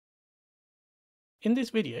In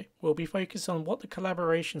this video, we'll be focused on what the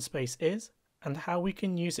collaboration space is and how we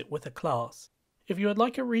can use it with a class. If you would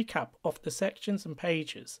like a recap of the sections and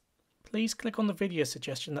pages, please click on the video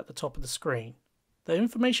suggestion at the top of the screen. The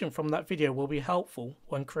information from that video will be helpful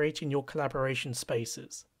when creating your collaboration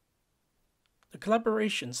spaces. The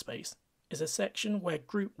collaboration space is a section where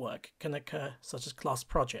group work can occur, such as class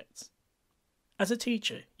projects. As a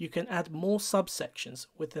teacher, you can add more subsections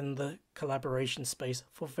within the collaboration space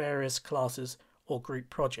for various classes or group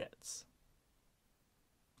projects.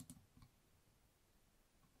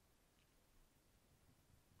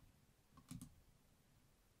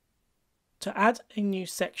 To add a new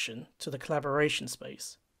section to the collaboration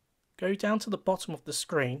space, go down to the bottom of the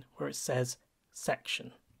screen where it says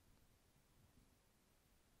Section.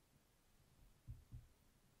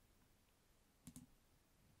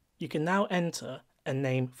 You can now enter a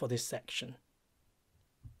name for this section.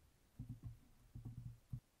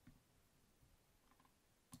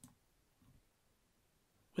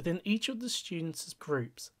 Within each of the students'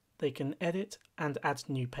 groups, they can edit and add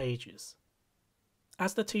new pages.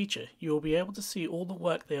 As the teacher, you will be able to see all the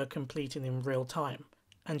work they are completing in real time,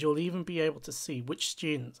 and you'll even be able to see which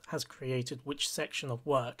student has created which section of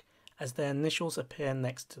work as their initials appear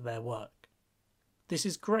next to their work. This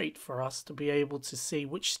is great for us to be able to see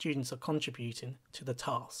which students are contributing to the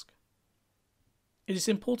task. It is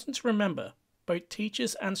important to remember both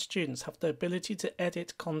teachers and students have the ability to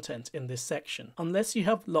edit content in this section unless you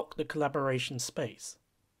have locked the collaboration space.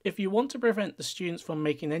 If you want to prevent the students from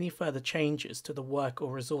making any further changes to the work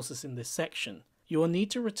or resources in this section, you will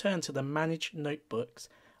need to return to the Manage Notebooks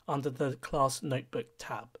under the Class Notebook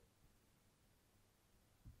tab.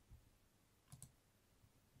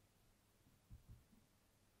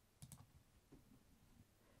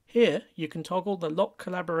 Here you can toggle the Lock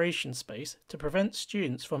Collaboration space to prevent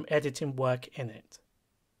students from editing work in it.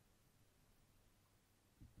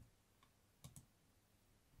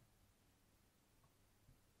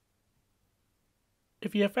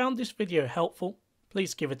 If you have found this video helpful,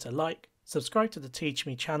 please give it a like, subscribe to the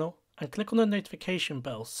TeachMe channel and click on the notification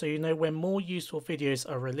bell so you know when more useful videos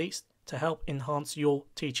are released to help enhance your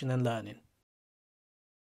teaching and learning.